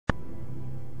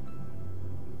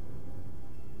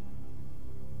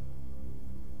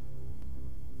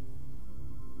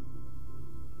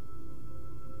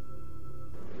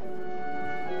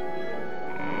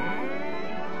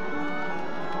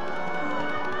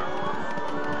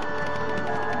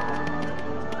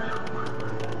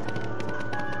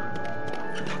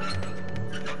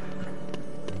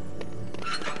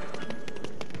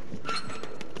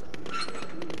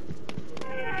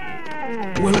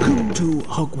to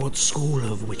Hogwarts School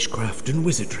of Witchcraft and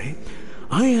Wizardry.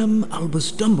 I am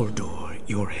Albus Dumbledore,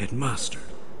 your headmaster.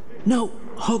 Now,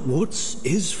 Hogwarts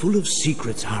is full of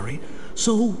secrets, Harry,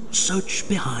 so search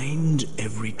behind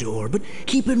every door. But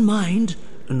keep in mind,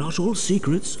 not all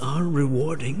secrets are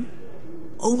rewarding.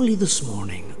 Only this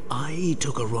morning, I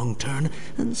took a wrong turn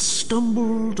and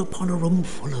stumbled upon a room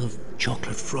full of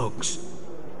chocolate frogs.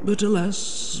 But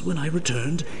alas, when I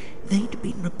returned, they'd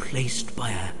been replaced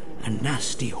by a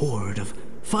nasty horde of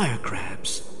fire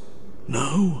crabs.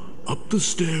 Now, up the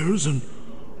stairs and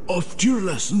off to your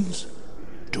lessons.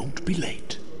 Don't be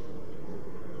late.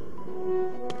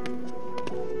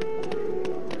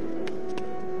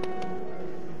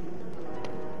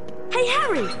 Hey,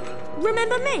 Harry!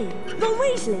 Remember me? Ron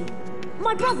Weasley?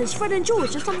 My brothers Fred and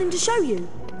George have something to show you.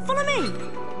 Follow me.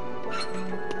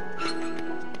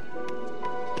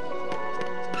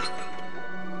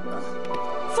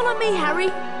 Follow me,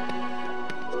 Harry.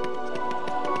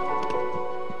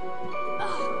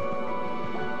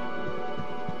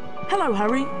 Hello,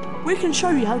 Harry. We can show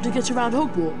you how to get around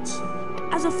Hogwarts.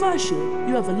 As a first year,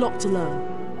 you have a lot to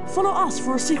learn. Follow us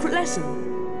for a secret lesson.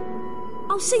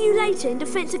 I'll see you later in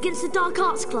Defence Against the Dark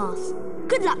Arts class.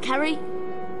 Good luck, Harry.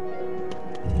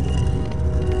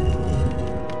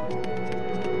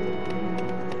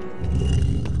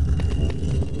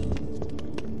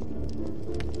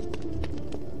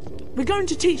 We're going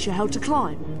to teach you how to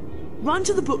climb. Run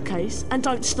to the bookcase and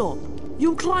don't stop.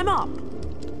 You'll climb up.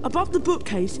 Above the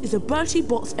bookcase is a Bertie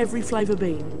Bott's Every Flavour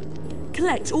bean.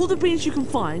 Collect all the beans you can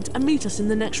find and meet us in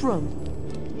the next room.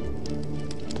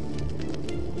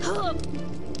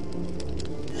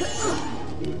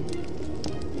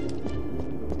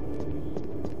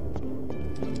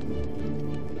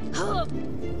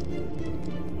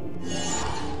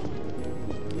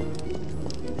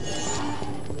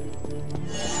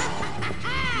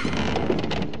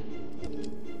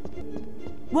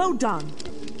 Well done.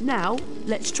 Now,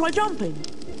 let's try jumping.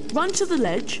 Run to the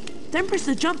ledge, then press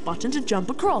the jump button to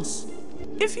jump across.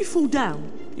 If you fall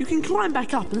down, you can climb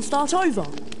back up and start over.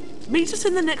 Meet us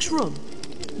in the next room.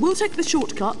 We'll take the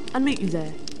shortcut and meet you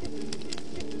there.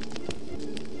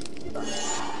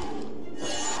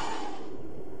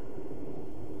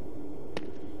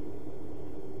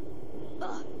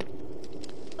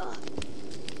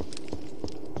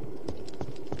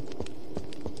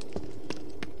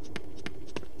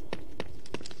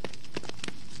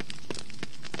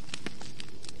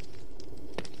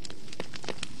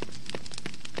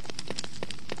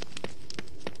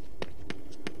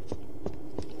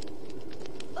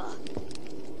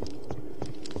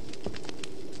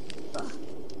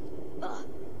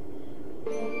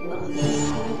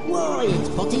 Why, it's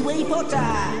Potty Wee Potter!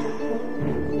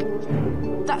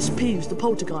 That's Peeves the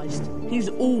poltergeist. He's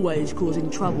always causing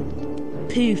trouble.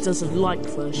 Peeves doesn't like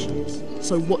first years,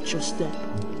 so watch your step.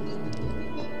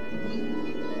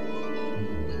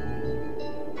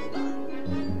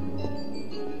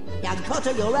 Young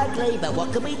Potter, you're ugly, but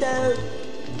what can we do?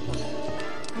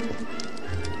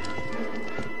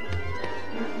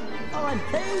 I'm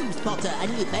Peeves, Potter,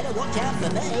 and you better watch out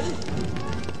for me.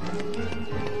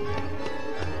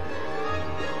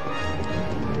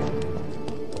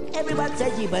 Everyone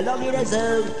says you belong in a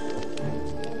zoo.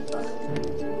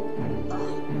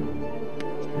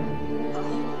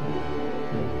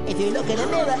 If you look in a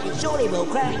mirror, it surely will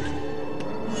crack.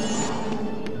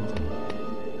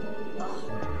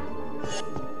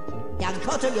 Young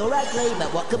Potter, you're ugly,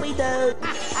 but what can we do?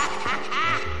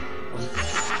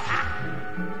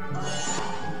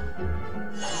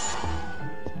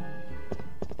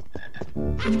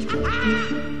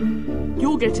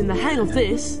 You're getting the hang of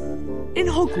this. In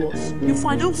Hogwarts, you'll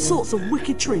find all sorts of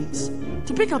wicked treats.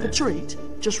 To pick up a treat,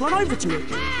 just run over to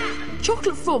it.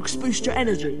 Chocolate frogs boost your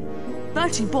energy.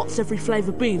 Bertie Bott's Every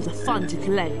Flavour beans are fun to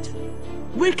collect.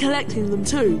 We're collecting them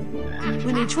too.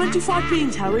 We need 25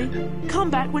 beans, Harry. Come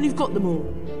back when you've got them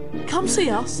all. Come see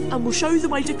us and we'll show you the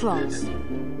way to class.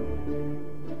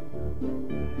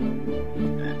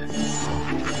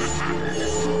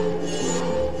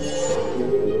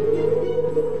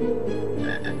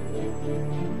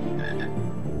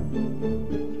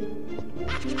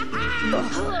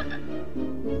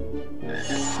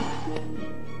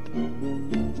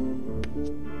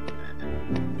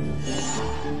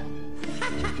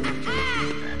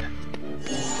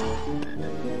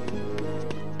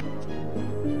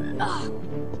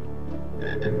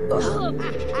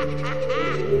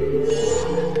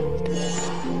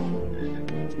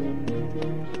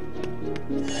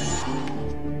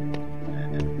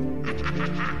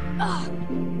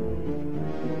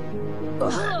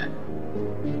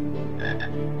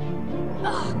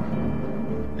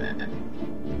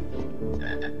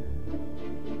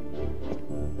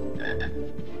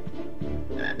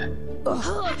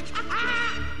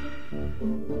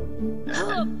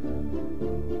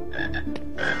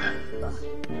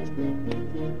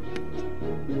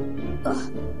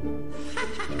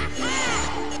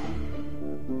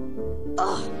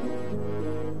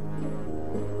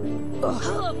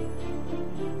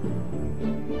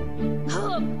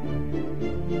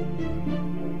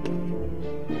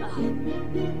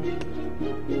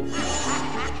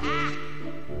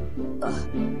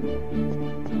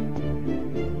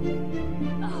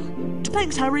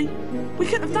 Thanks, Harry. We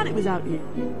couldn't have done it without you.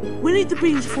 We need the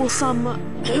beans for some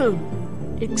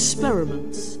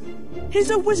experiments.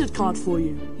 Here's a wizard card for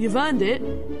you. You've earned it.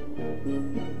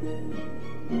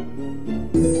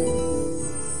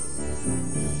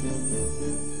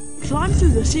 Climb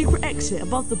through the secret exit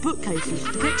above the bookcases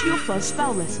to get to your first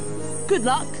spell lesson. Good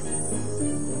luck.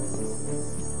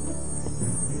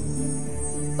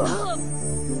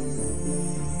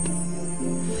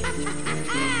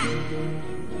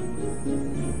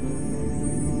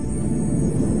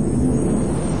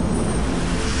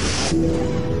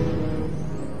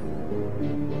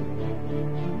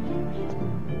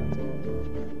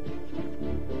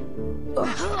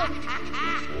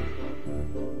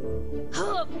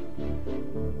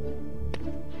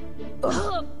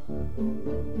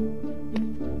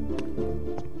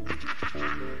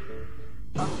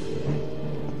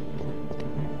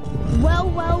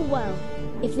 Well,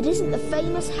 if it isn't the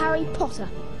famous Harry Potter.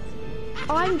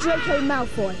 I'm Draco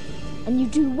Malfoy, and you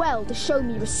do well to show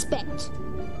me respect.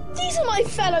 These are my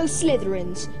fellow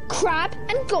Slytherins, Crabbe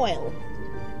and Goyle.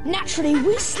 Naturally,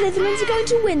 we Slytherins are going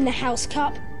to win the House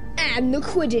Cup and the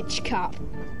Quidditch Cup.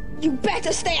 You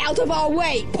better stay out of our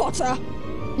way, Potter.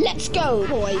 Let's go,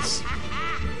 boys.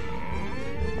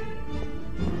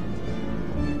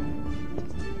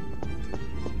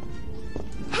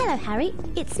 Hello, Harry.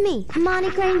 It's me, Hermione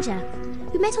Granger.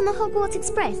 We met on the Hogwarts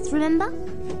Express, remember?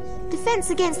 Defense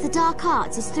against the dark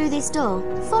arts is through this door.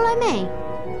 Follow me.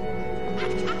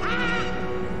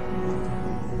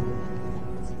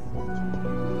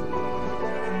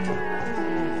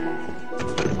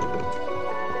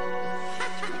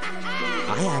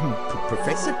 I am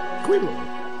Professor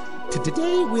Quirrell.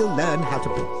 Today we'll learn how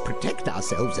to protect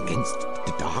ourselves against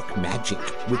dark magic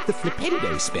with the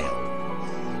Flipendo spell.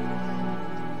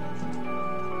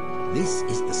 This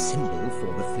is the symbol for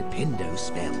the Flipendo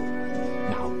spell.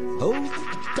 Now, hold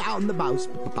down the mouse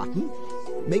button,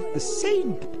 make the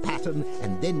same pattern,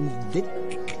 and then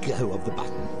let go of the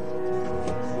button.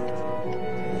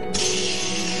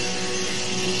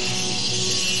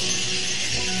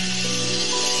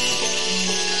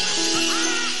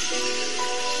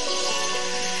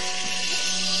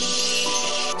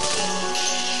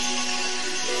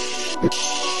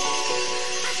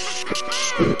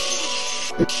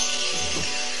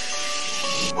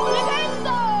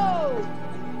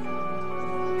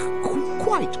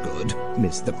 Quite good,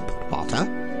 Mr. Potter.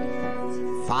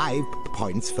 5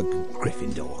 points for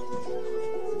Gryffindor.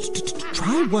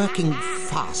 Try working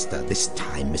faster this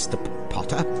time, Mr.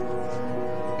 Potter.